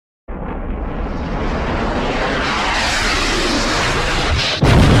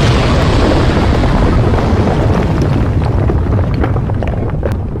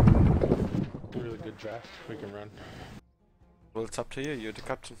Well, it's up to you. You're the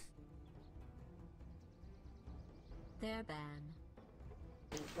captain. Their ban.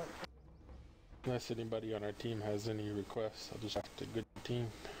 Unless anybody on our team has any requests, I'll just draft a good team.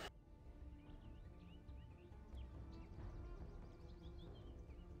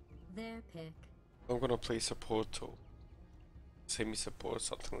 Their pick. I'm gonna play support or semi-support,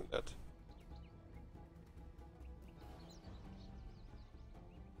 something like that.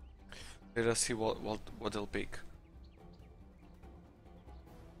 Let us see what they'll pick.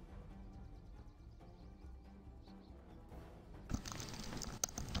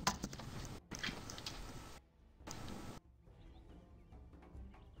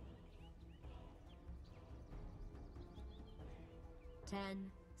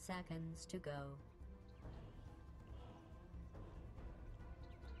 Seconds to go.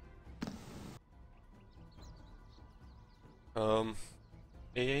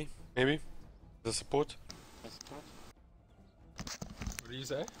 AA, maybe? The support? What do you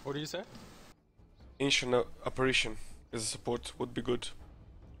say? What do you say? Ancient Apparition as a support would be good.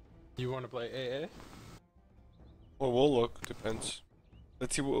 You want to play AA? Or Warlock, depends.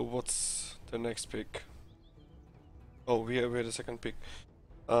 Let's see what's the next pick. Oh, we had the second pick.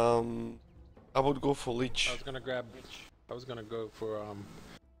 I would go for Leech. I was gonna go for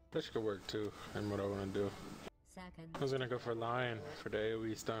Lich could work too, and what I want to do. I was gonna go for Lion for the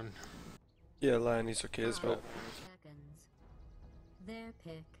AoE stun. Yeah, Lion is okay as well. Seconds. Their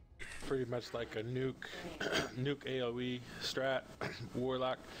pick. Pretty much like a nuke AoE strat.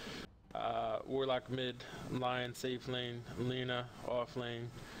 Warlock, Warlock mid, Lion safe lane, Lina off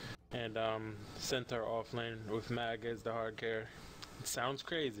lane, and Centaur off lane with Mag as the hard carry. It sounds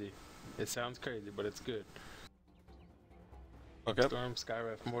crazy. It sounds crazy, but it's good. Okay. Storm,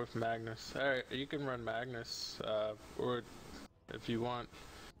 Skyref, Morph, Magnus. Alright, you can run Magnus, or if you want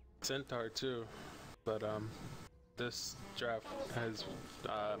Centaur too, but this draft has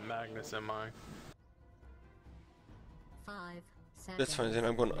Magnus in mind. 5 seconds. That's fine. Then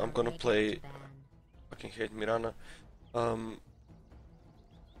I'm gonna play. Fucking hate Mirana. I'm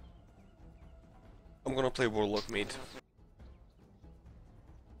gonna play Warlock mid.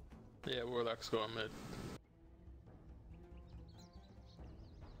 Yeah, Warlock's going mid.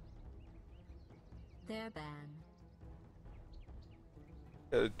 Their ban.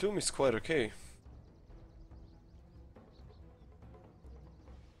 Doom is quite okay.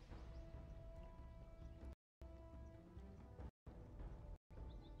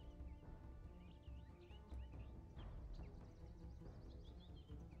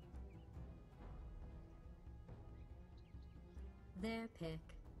 Their pick.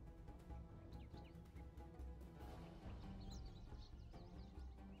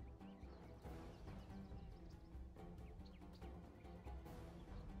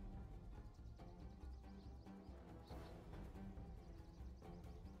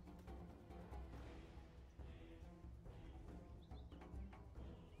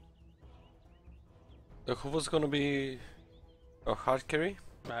 Who was gonna be a hard carry?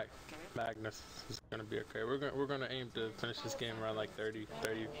 Magnus is gonna be okay. We're gonna aim to finish this game around like 30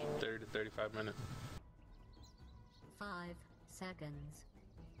 to 35 minutes. 5 seconds.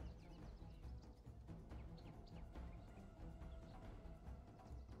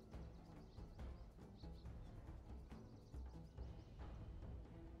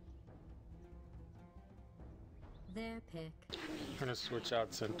 Their pick. I'm gonna switch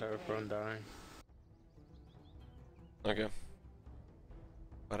out Centaur for Undying. Okay.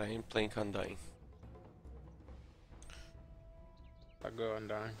 But I ain't playing Undying. I'll go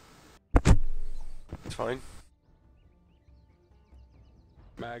Undying. It's fine.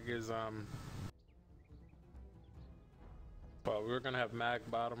 Mag is well, we're gonna have Mag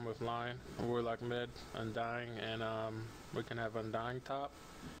bottom with Lion, Warlock mid, Undying, and we can have Undying top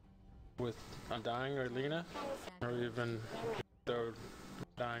with Undying or Lina, or even throw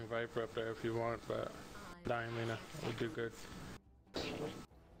Undying Viper up there if you want, but Undying Lina would do good.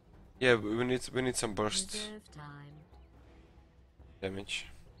 Yeah, we need some burst Reserve time. damage.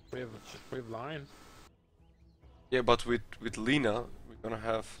 We have Lion. Yeah, but with Lina, we're gonna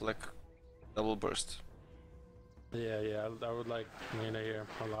have like double burst. Yeah, I would like Lina here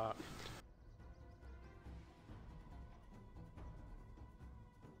a lot.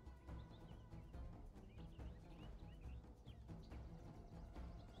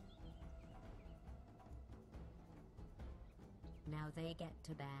 Now they get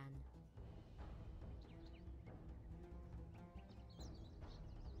to ban.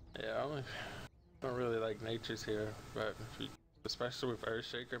 Yeah, I don't really like Nature's here, but if you, especially with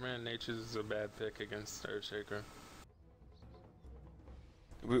Earthshaker, man, Nature's a bad pick against Earthshaker.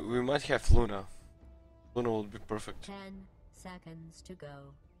 We might have Luna. Luna will be perfect. 10 seconds to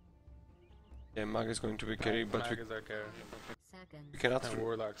go. Yeah, Mag is going to be carry, but Mag is our carry. Seconds. we cannot. And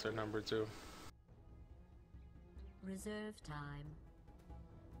Warlocks are number 2. Reserve time.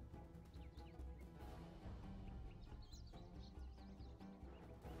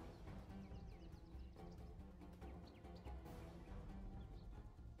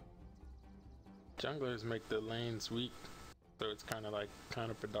 Junglers make the lanes weak, so it's kind of like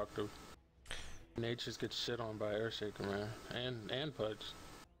counterproductive. Nature's gets shit on by Earthshaker, man, and Pudge.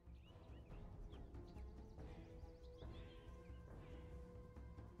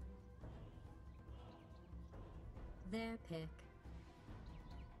 Their pick.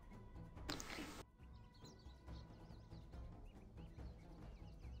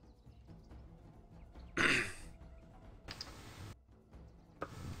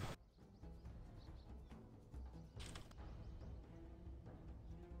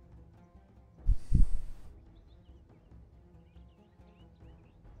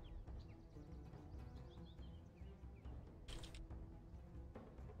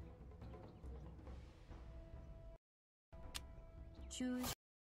 Choose.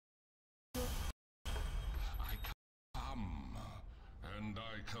 I come, and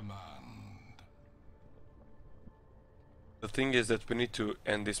I command. The thing is that we need to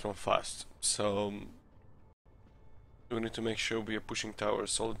end this one fast, so we need to make sure we are pushing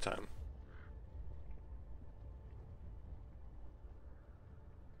towers all the time.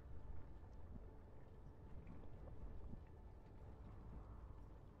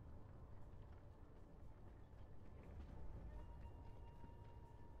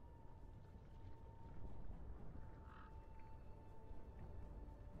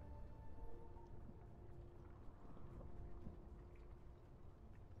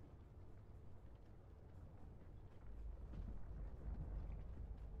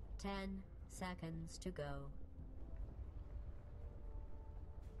 Ten seconds to go.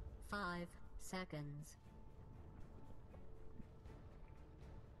 5 seconds.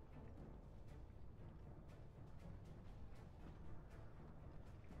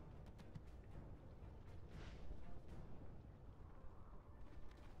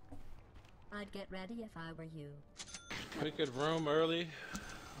 I'd get ready if I were you. We could roam early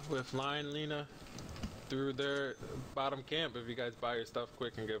with Lion Lena through their bottom camp if you guys buy your stuff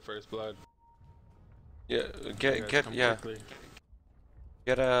quick and get first blood. Yeah, You guys come quickly.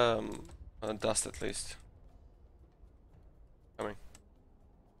 get a dust at least. Coming.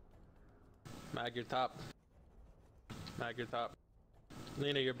 Mag your top. Mag your top.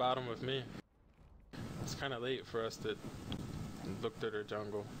 Lena, you're bottom with me. It's kind of late for us to look through their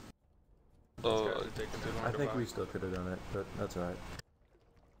jungle. These guys are taking too long I to think buy. we still could have done it, but that's alright.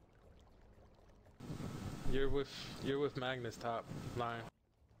 You're with Magnus top line.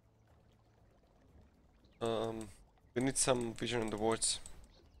 We need some vision on the wards.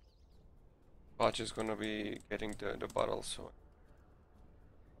 Botch is gonna be getting the bottle, so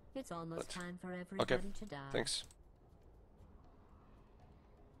It's almost But- time for everybody to die. thanks.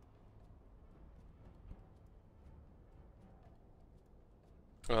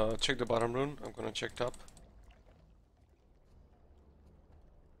 Check the bottom rune. I'm gonna check top.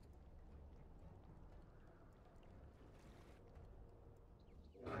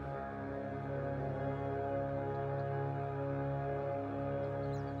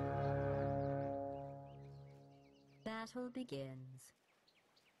 Battle begins.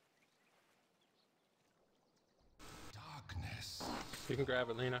 Darkness. You can grab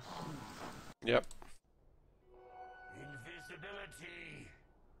it, Lena. Yep. Invisibility.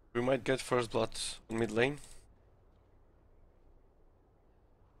 We might get first blood on mid lane.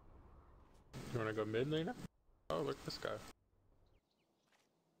 You wanna go mid, Lena? Oh, look at this guy.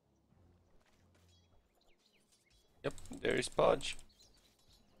 Yep, there is Podge.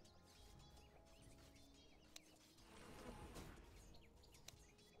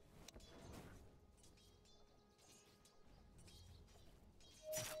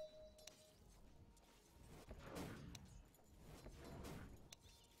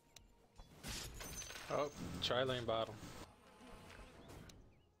 Oh, try lane bottom.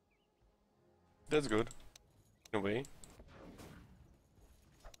 That's good. In a way.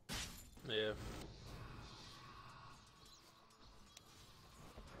 Yeah.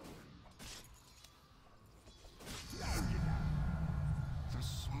 The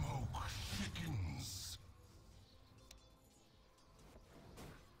smoke thickens.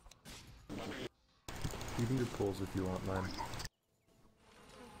 You can do pulls if you want, man.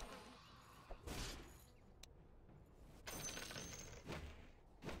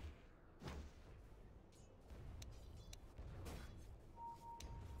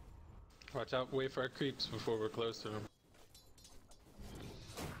 Watch out, wait for our creeps before we're close to them.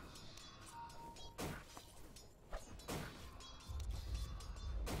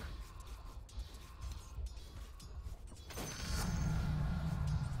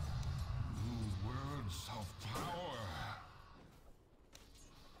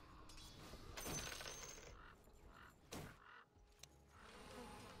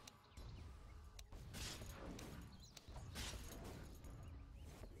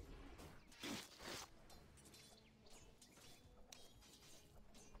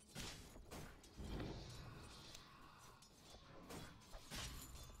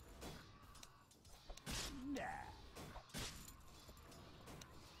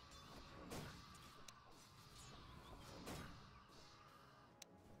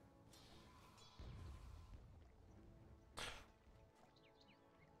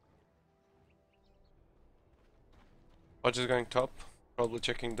 Hodge is going top. Probably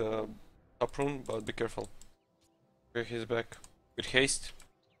checking the top rune, but be careful. Okay, he's back. With haste.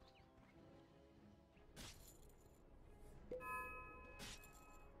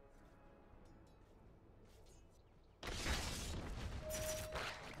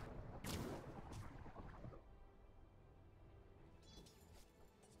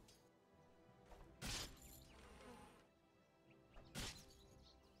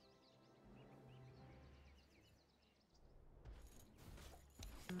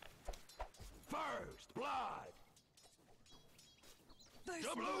 First blood.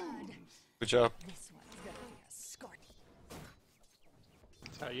 First blood. Good job. This one's gonna be a scorch.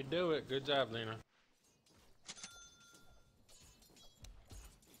 That's how you do it. Good job, Lena.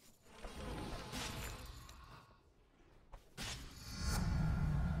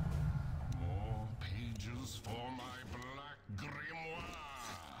 More pages for my black grimoire.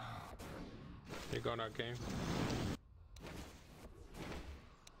 You're going out, game.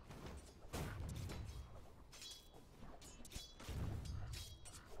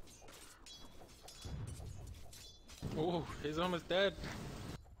 Oh, he's almost dead.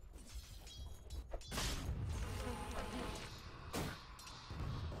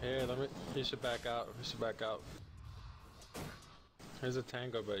 Here, you should back out. You should back out. Here's a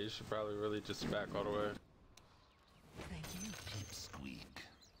tango, but you should probably really just back all the way. Thank you. Pipsqueak.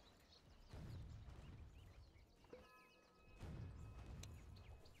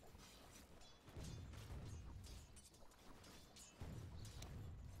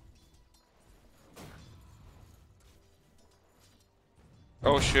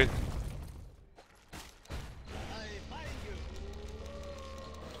 Oh shit.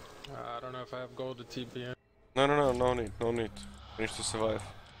 I don't know if I have gold to TPN. No need, no need. Finish to survive.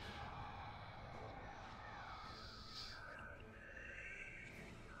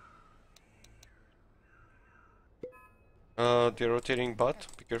 They're rotating bot,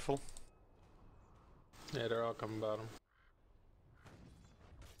 be careful. Yeah, they're all coming bottom.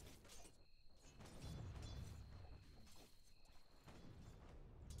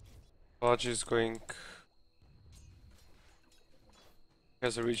 Hodge is going...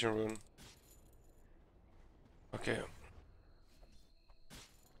 has a region rune. Okay.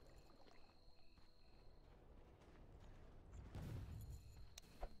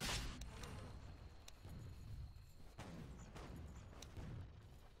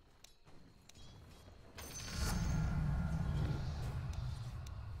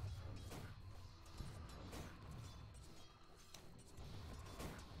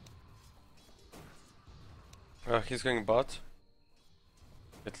 He's going bot.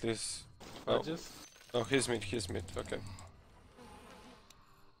 At least... Oh, oh he's mid, okay.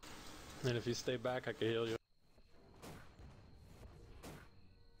 And if you stay back, I can heal you.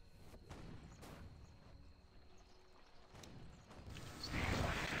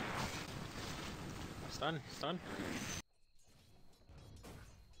 Stun, stun.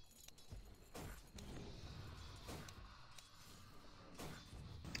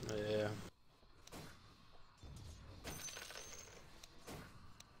 Yeah.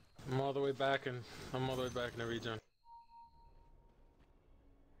 I'm all the way back in the region.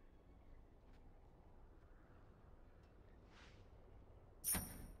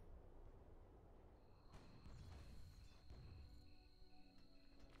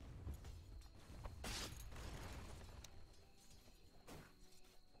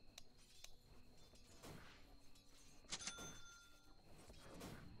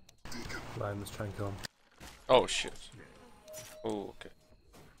 Lion, let's try and kill him. Oh shit. Oh, okay.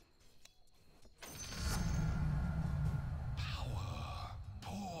 Power,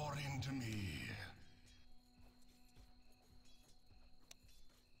 pour into me.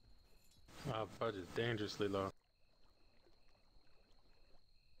 Wow, Pudge is dangerously low.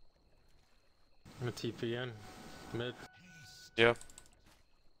 I'm a TPN. Mid. Yeah.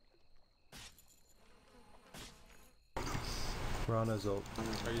 Rana's ult.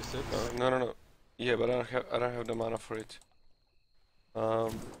 Are you sick? No. Yeah, but I don't have the mana for it.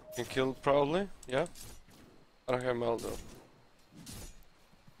 Can kill probably, yeah. I don't have Mal though.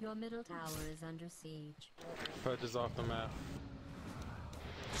 Your middle tower is under siege. Pudge is off the map.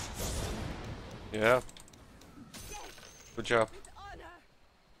 Yeah. Good job.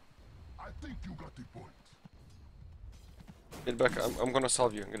 I think you got the point. Get back, I'm gonna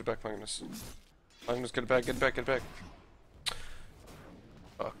solve you. Get back, Magnus. Magnus, get back.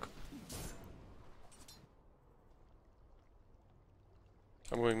 Fuck.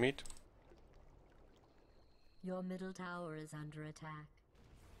 I'm going mid. Your middle tower is under attack.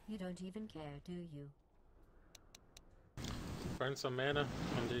 You don't even care, do you? Burn some mana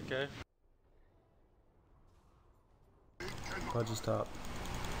on DK. Pudge is top.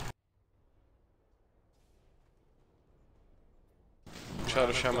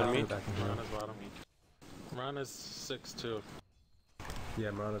 Shadow Shaman me. Back in here. Mirana's bottom. Mirana's 6-2.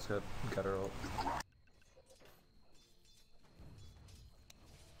 Yeah, Marana's got her ult.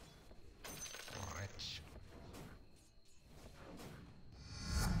 Wretch.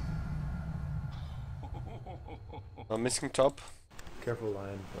 I'm missing top. Careful,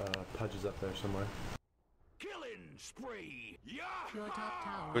 Lion. Pudge is up there somewhere. Killing spree. Yeah. Your top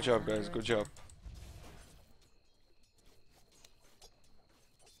tower. Good is job, under guys. Good job.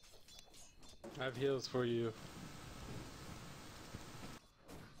 I have heals for you.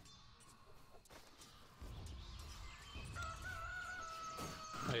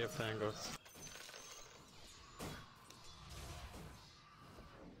 I have tangos.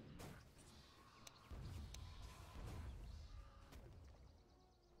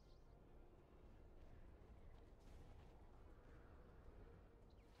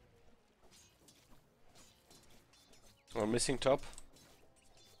 We're missing top.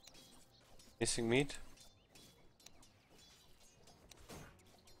 Missing meat.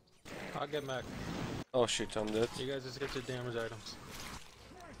 I'll get back. Oh shit, I'm dead. You guys just get your damage items.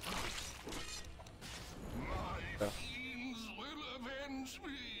 My fiends will avenge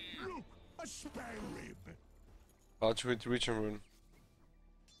me. Look, a spare rib. Pudge with region rune.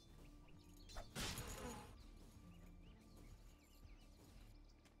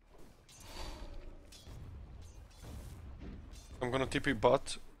 I'm gonna TP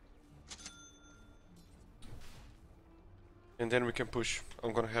bot. And then we can push.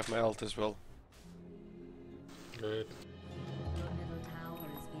 I'm gonna have my ult as well. Good. Your middle tower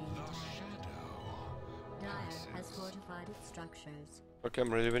is being attacked. Dire has fortified its structures. Okay,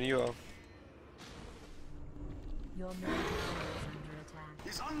 I'm ready when you are. Your middle tower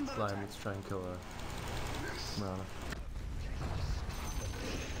is under attack. Lion, let's try and kill Marana.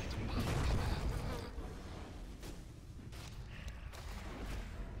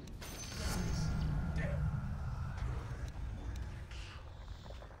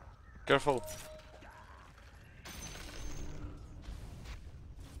 Careful.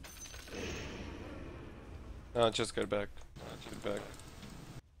 Just get back. Get back.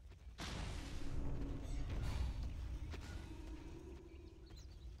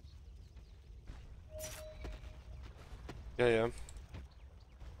 Yeah.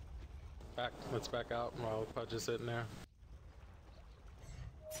 Back. Let's back out while Pudge is sitting there.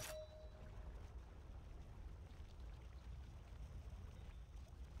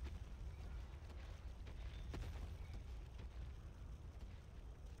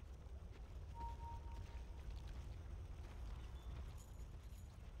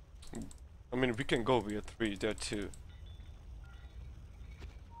 I mean, we can go. We are 3, they're 2.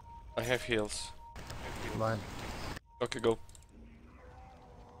 I have heals. Lion. Okay, go.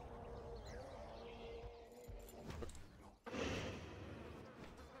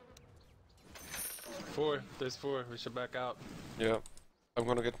 There's 4. We should back out. Yeah. I'm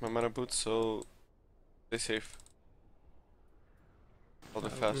gonna get my mana boots, so stay safe. All the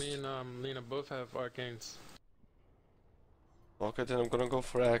fast. Me and Lena both have arcanes. Okay, then I'm gonna go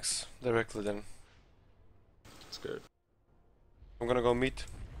for Axe directly then. It's good. I'm gonna go meat.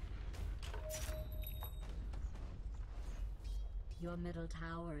 Your middle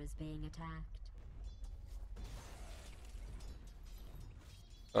tower is being attacked.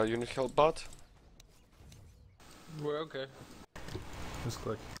 You need help, bot? We're okay. Just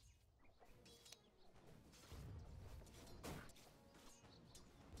click.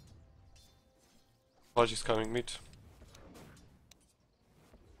 Pudge is coming meat.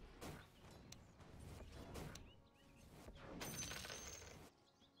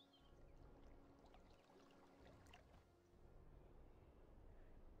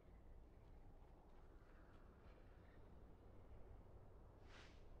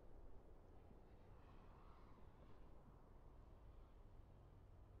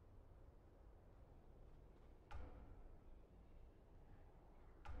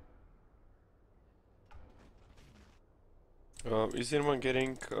 Is anyone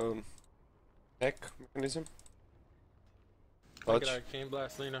getting hack mechanism? I Pudge, get arcane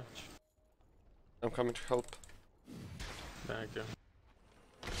blast, Lena. I'm coming to help. Thank you.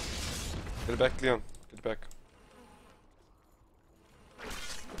 Get back, Leon. Get back.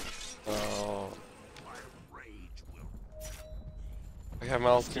 Oh. My rage will. I have my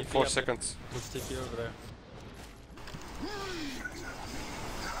ult in TP 4 up. seconds. Let's take you over there.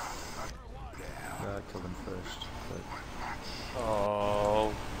 Kill them first. But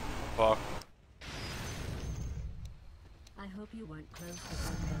Oh, fuck. I hope you weren't close to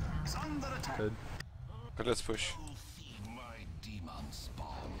the middle tower. good. Okay, let's push. Feed my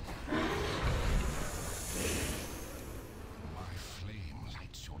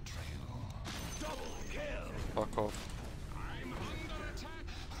Fuck off. I'm under attack.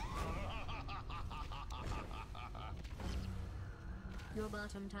 Your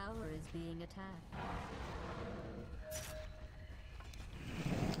bottom tower is being attacked.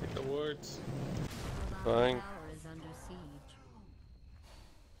 Take the wards. Your bottom Fine. tower is under siege.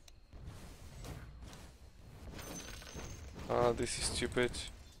 Ah, this is stupid.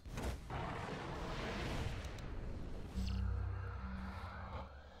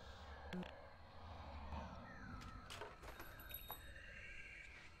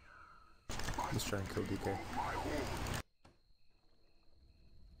 Let's try and kill DK.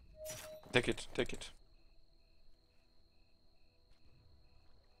 Take it, take it.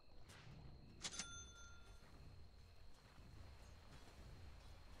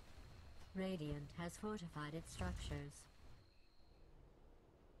 Radiant has fortified its structures.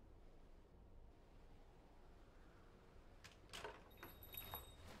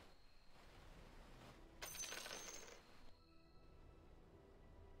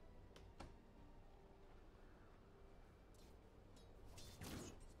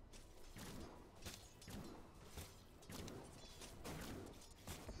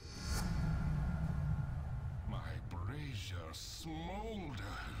 My brazier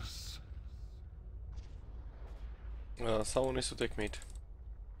smolders. Someone needs to take meat.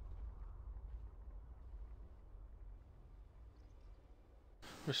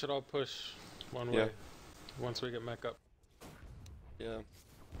 We should all push one Yeah. way once we get mech up. Yeah.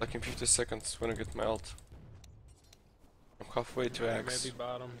 Like in 50 seconds when I get my ult. I'm halfway to Yeah, Axe. maybe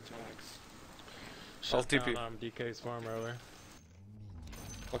bottom. I'll Shut TP. down DK's farm earlier.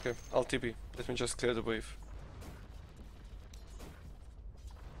 Okay, I'll TP. Let me just clear the wave.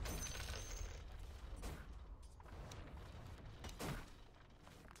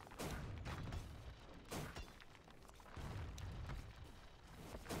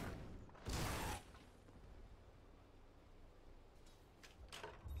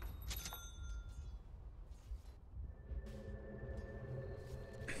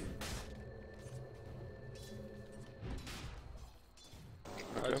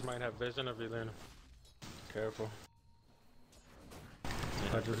 I just might have vision of you then. Careful. Yeah,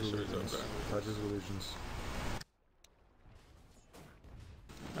 Pledges pretty sure he's illusions. up Pledges illusions.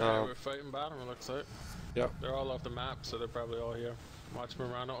 there. Alright, we're fighting bottom, it looks like. Yeah. They're all off the map, so they're probably all here. Watch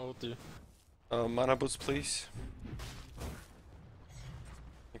Mirana ult you. Mana boots, please.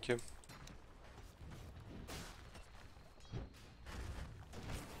 Thank you.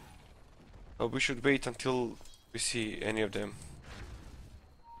 We should wait until we see any of them.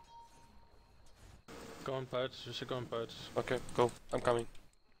 Go and pudge, you should go and pudge. Okay, go. I'm coming.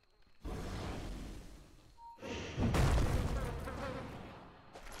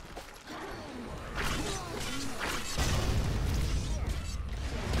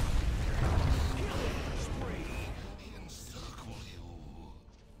 Encircle you.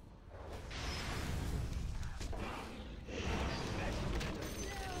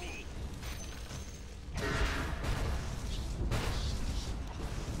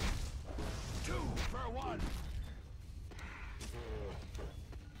 Two for one.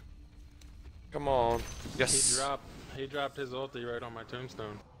 Come on. Yes. He dropped his ulti right on my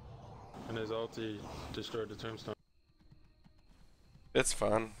tombstone. And his ulti destroyed the tombstone. That's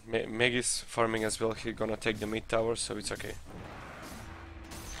fine. Meg is farming as well. He's gonna take the mid tower, so it's okay.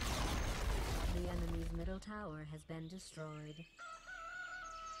 The enemy's middle tower has been destroyed.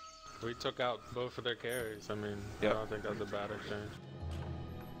 We took out both of their carries. I mean, Yeah. I don't think that's a bad exchange.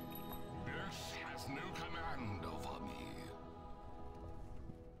 This has no command over me.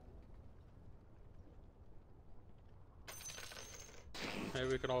 Maybe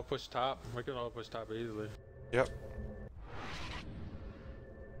we can all push top. We can all push top easily. Yep.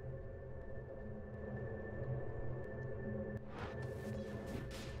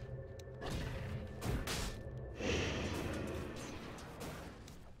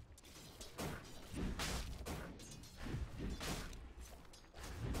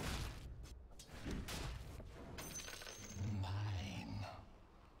 Mine.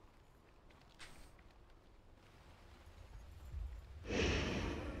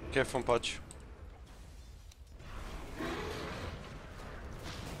 Careful, Pudge.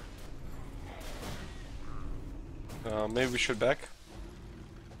 Maybe we should back.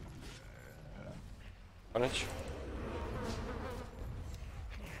 Punish.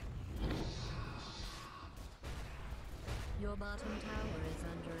 Your bottom tower is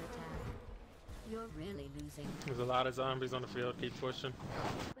under attack. You're really losing. There's a lot of zombies on the field. Keep pushing. Well,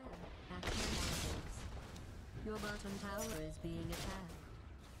 back to your markets. Your bottom tower is being attacked.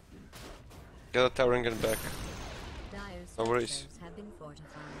 Get a tower and get back. Dire's No worries. structures have been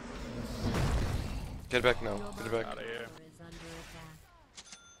fortified. Get back now. Your Get back. Out of here. tower is under attack.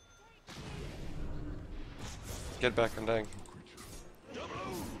 Get back. I'm dying.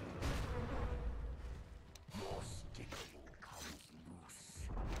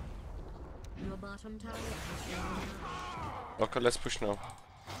 Your bottom tower is down. Okay, let's push now.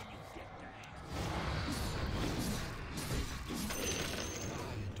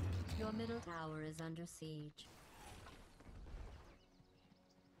 Your middle tower is under siege.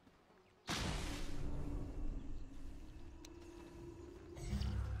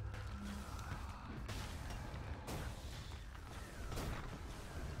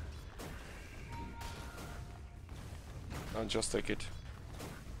 I'll just take it.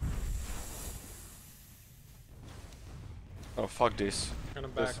 Oh, fuck this. Gonna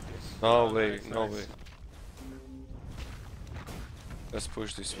back This- this. No Oh, way, nice, no nice. way. Let's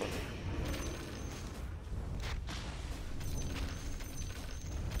push this one.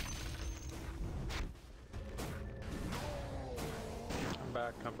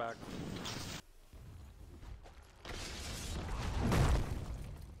 Come back.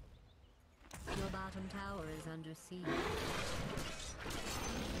 Your bottom tower is under siege.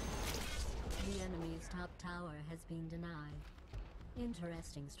 The enemy's top tower has been denied.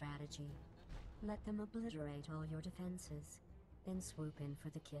 Interesting strategy. Let them obliterate all your defenses, then swoop in for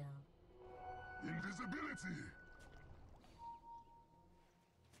the kill. Invisibility.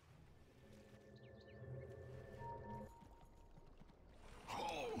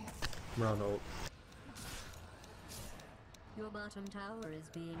 Round ult. Your bottom tower is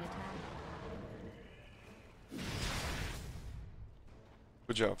being attacked.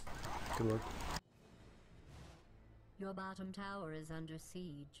 Good job. Good work. Your bottom tower is under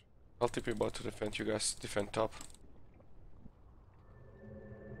siege. I'll TP bot to defend. You guys defend top.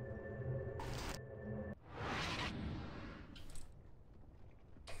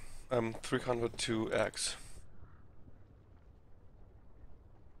 I'm 302x.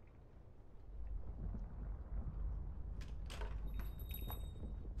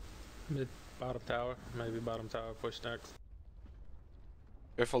 Mid, bottom tower. Maybe bottom tower push next.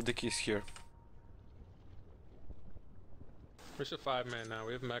 Careful, Dicky is here. We should 5-man now.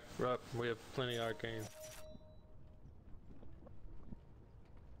 We have mech up. We have plenty of arcane.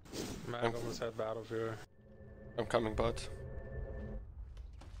 Mag almost had battlefield. I'm coming bot.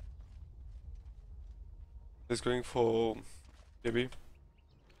 He's going for BKB.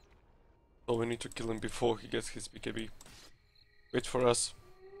 So we need to kill him before he gets his BKB. Wait for us.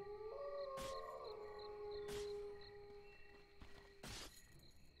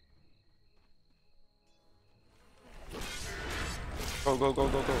 Go, go, go,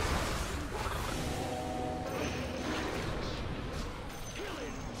 go, go.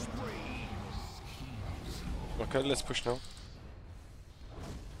 Okay, let's push now.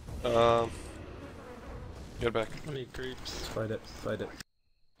 Get back. I need creeps. Fight it. Fight it.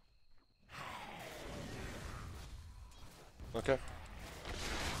 Okay.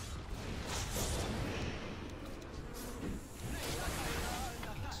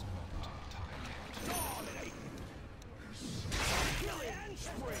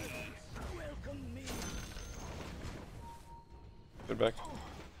 Get back.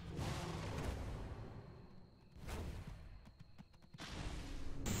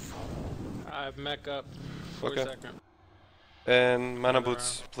 I have mech up. 4 Okay. second. And mana Turn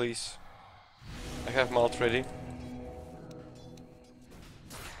boots, please. I have malt ready.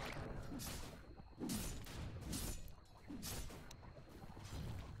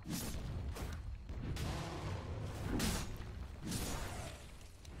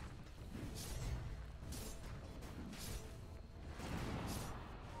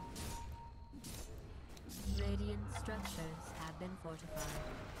 Radiant structures have been fortified.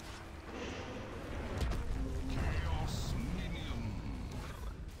 Chaos minion.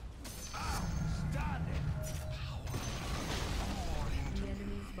 The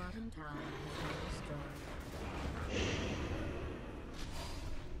enemy's bottom tower has been destroyed.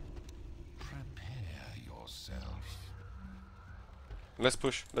 Prepare yourself. Let's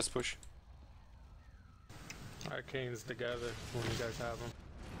push, let's push. Arcanes together when you guys have them.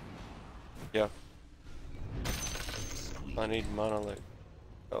 Yeah. I need mana like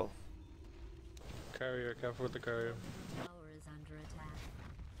hell. Courier, careful with the courier. Tower is under attack.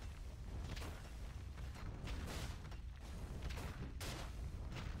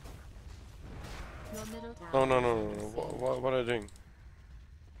 Your middle tower No, no, no, is no, under no. siege. What are you doing?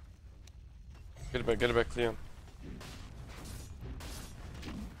 Get back, Leon.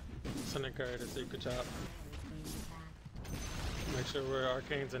 Send a courier to secret shop. Tower is being attacked. Make sure we're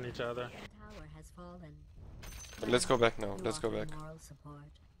arcanes in each other. Tower has fallen. Let's go back now. You Let's go offer back. moral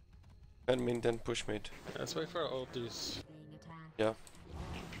support. Defend mid, then push mid. Let's wait for our ultis. Being attacked. Yeah.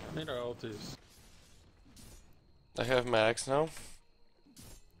 I need our ultis. I have my axe now.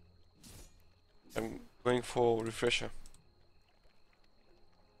 I'm going for refresher.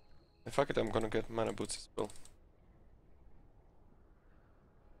 And fuck it, I'm gonna get mana boots as well.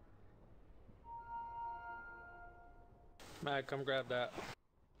 Mag, come grab that.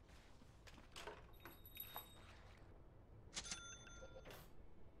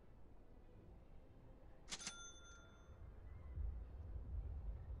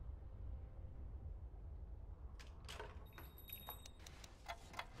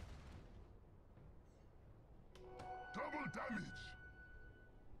 Double damage.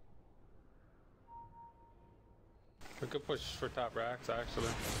 We could push for top racks actually.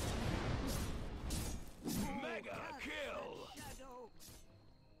 Mega kill.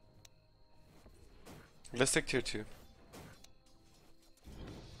 Let's take tier 2.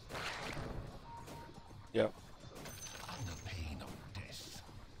 Yeah. Under pain of death.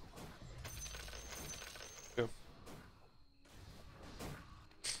 Go.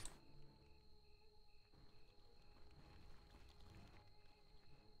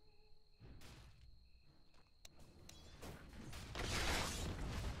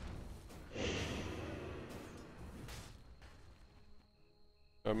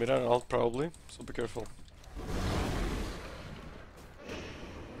 Mid and alt probably, so be careful.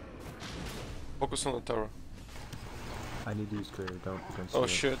 Focus on the tower. I need to use courier, don't Oh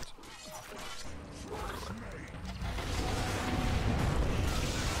see shit. it.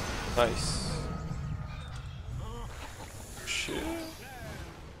 Nice. Shit.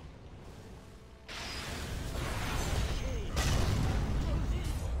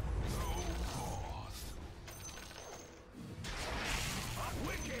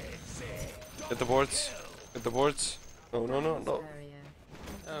 Get the boards. Get the boards. No, no, no, no. Barrier.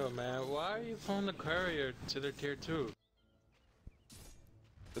 Oh man, why are you pulling the courier to their tier 2?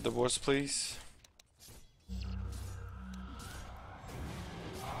 Get the boards, please.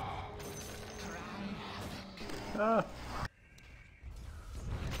 Ah!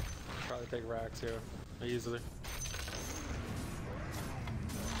 Probably take racks here, easily.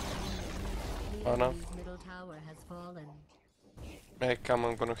 The Oh, no. enemy's middle tower has fallen. Hey, come,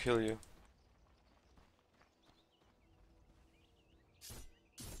 I'm gonna heal you.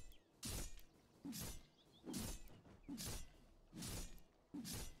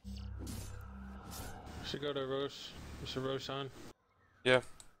 Should go to Roche. We should Roche on. Yeah.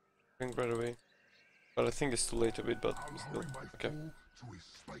 Going right away. But I think it's too late a bit, but still. Okay. To a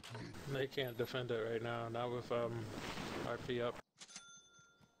spiky edge. They can't defend it right now, not with RP up.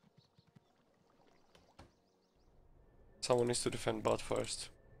 Someone needs to defend bot first.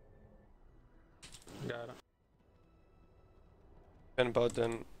 Got it. Defend bot,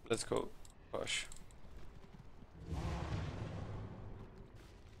 then let's go push.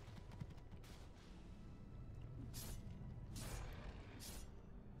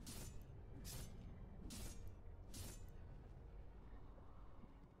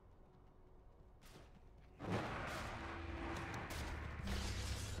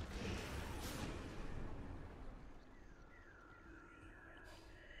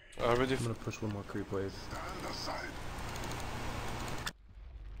 Already. I'm gonna push one more creep wave. Stand aside.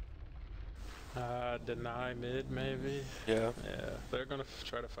 Deny mid maybe? Yeah. Yeah, they're gonna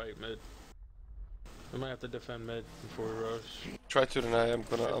try to fight mid. We might have to defend mid before we rush. Try to deny. I'm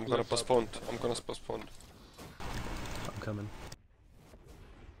gonna Lift up. postpone. I'm gonna postpone. I'm coming.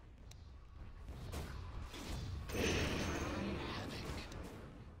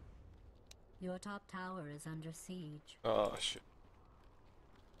 Your top tower is under siege. Oh shit.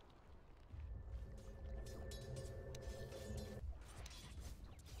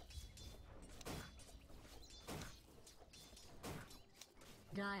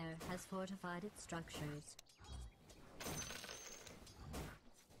 Dire has fortified its structures.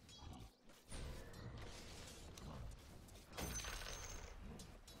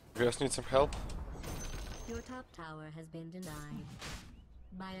 You guys need some help? Your top tower has been denied.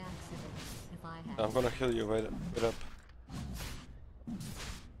 By accident, if I had. I'm gonna heal you. Wait up.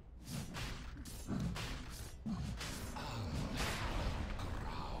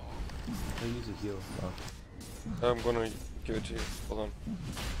 I use a heal. Oh. I'm gonna give it to you. Hold on.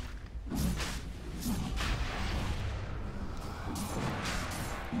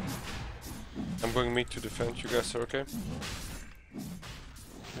 I'm going mid to defend. You guys are okay?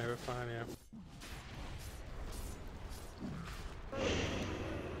 Yeah, we're fine, yeah.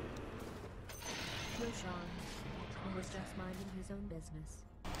 Roshan, who was just minding his own business.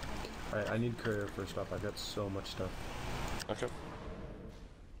 Alright, I need courier first off. I got so much stuff. Okay.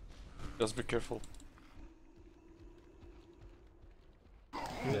 Just be careful.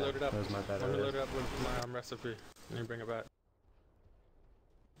 Let me Yeah, load it up. that was my bad Let me earlier. load it up with my recipe. Let me bring it back.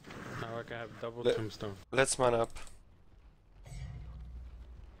 Now I can have double Let- tombstone. Let's man up.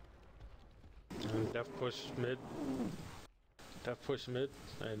 And def push mid. Def push mid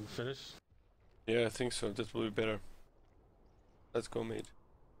and finish. Yeah, I think so. That will be better. Let's go mid.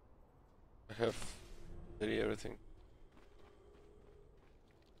 I have ready everything.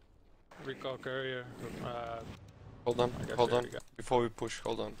 Recall courier. Hold on, I got hold you, on. I got- Before we push,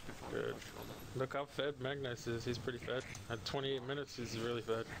 hold on. Good. Look how fed Magnus is. He's pretty fed. At 28 minutes, he's really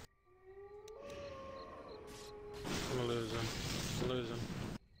fed. I'm losing. I'm losing.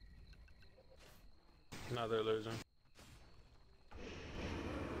 Now they're losing.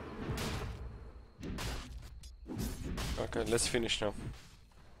 Okay, let's finish now.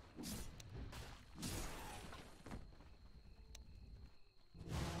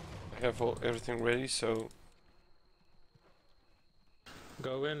 I have everything ready, so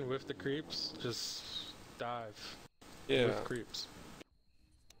Go in with the creeps. Just dive yeah, with creeps.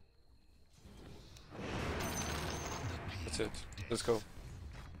 that's it. Let's go.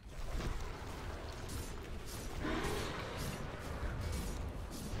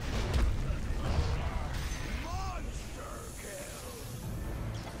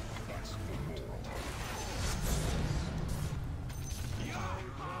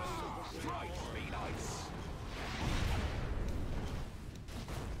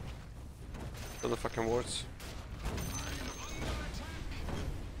 The fucking wards.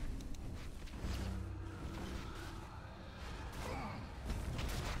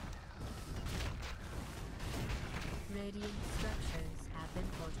 Radiant structures have been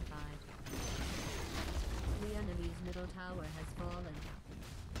fortified. The enemy's middle tower has fallen.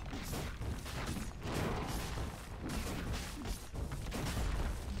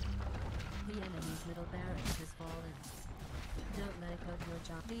 The enemy's middle barracks has fallen. Don't let it go to your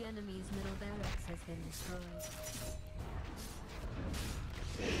job. The enemy's middle barracks has been destroyed.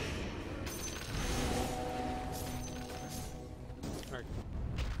 Alright.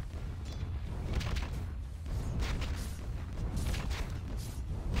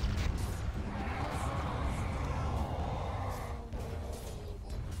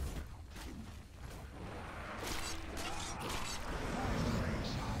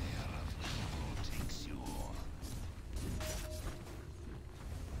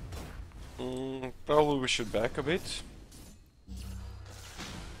 Probably we should back a bit.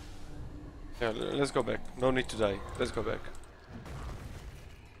 Yeah, let's go back. No need to die. Let's go back.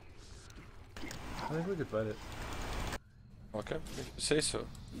 I think we could fight it. Okay, if you say so.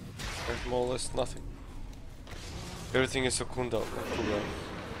 There's more or less nothing. Everything is a cooldown.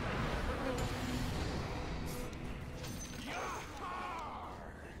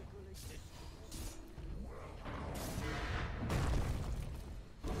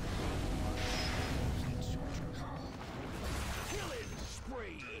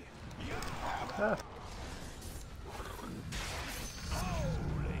 Ah.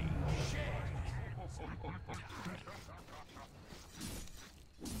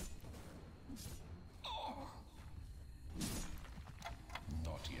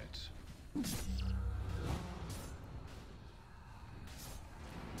 Not yet.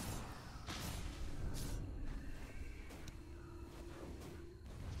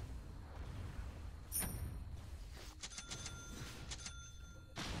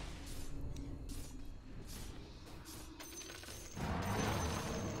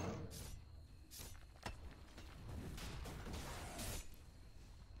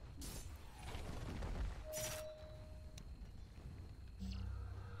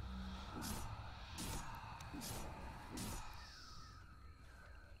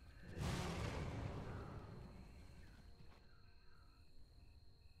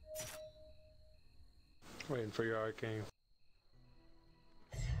 Waiting for your arcane.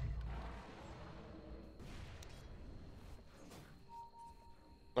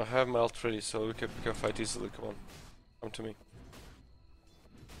 I have my ult ready, so we can fight easily. Come on, come to me.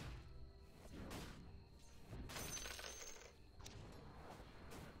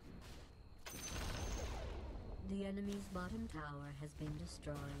 The enemy's bottom tower has been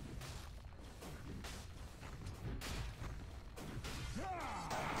destroyed.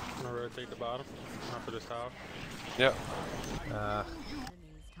 I'm gonna rotate the bottom. After this tower. Yeah. Ah. The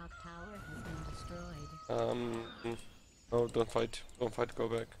enemy's top tower has been destroyed. No, don't fight. Don't fight. Go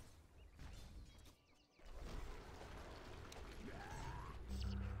back.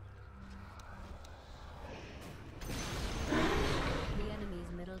 The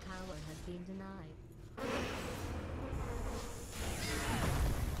enemy's middle tower has been denied.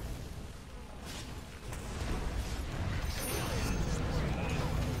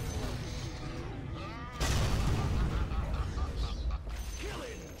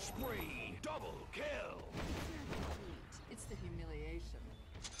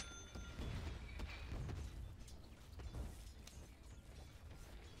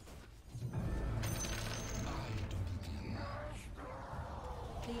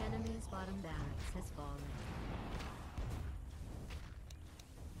 bottom barracks has fallen.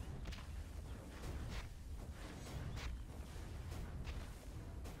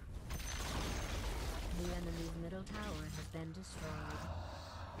 The enemy's middle tower has been destroyed.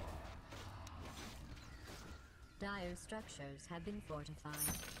 Dire structures have been fortified.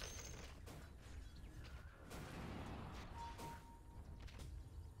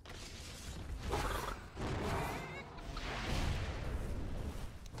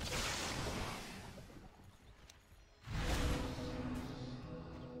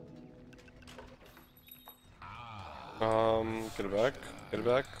 Get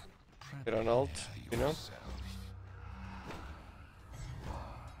back, get an ult, you know?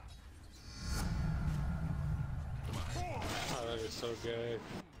 Oh, that is so gay.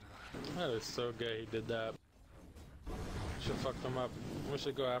 That is so gay he did that. Should fuck them up. We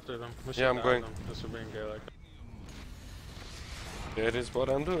should go after them. We should Yeah, I'm die going. them just for being gay like that. That is what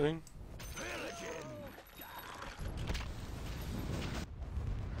I'm doing.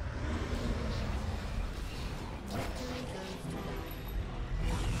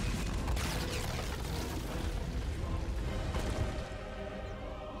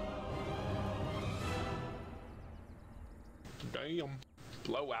 Damn.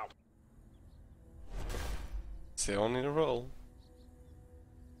 Blowout. Stay on in a roll.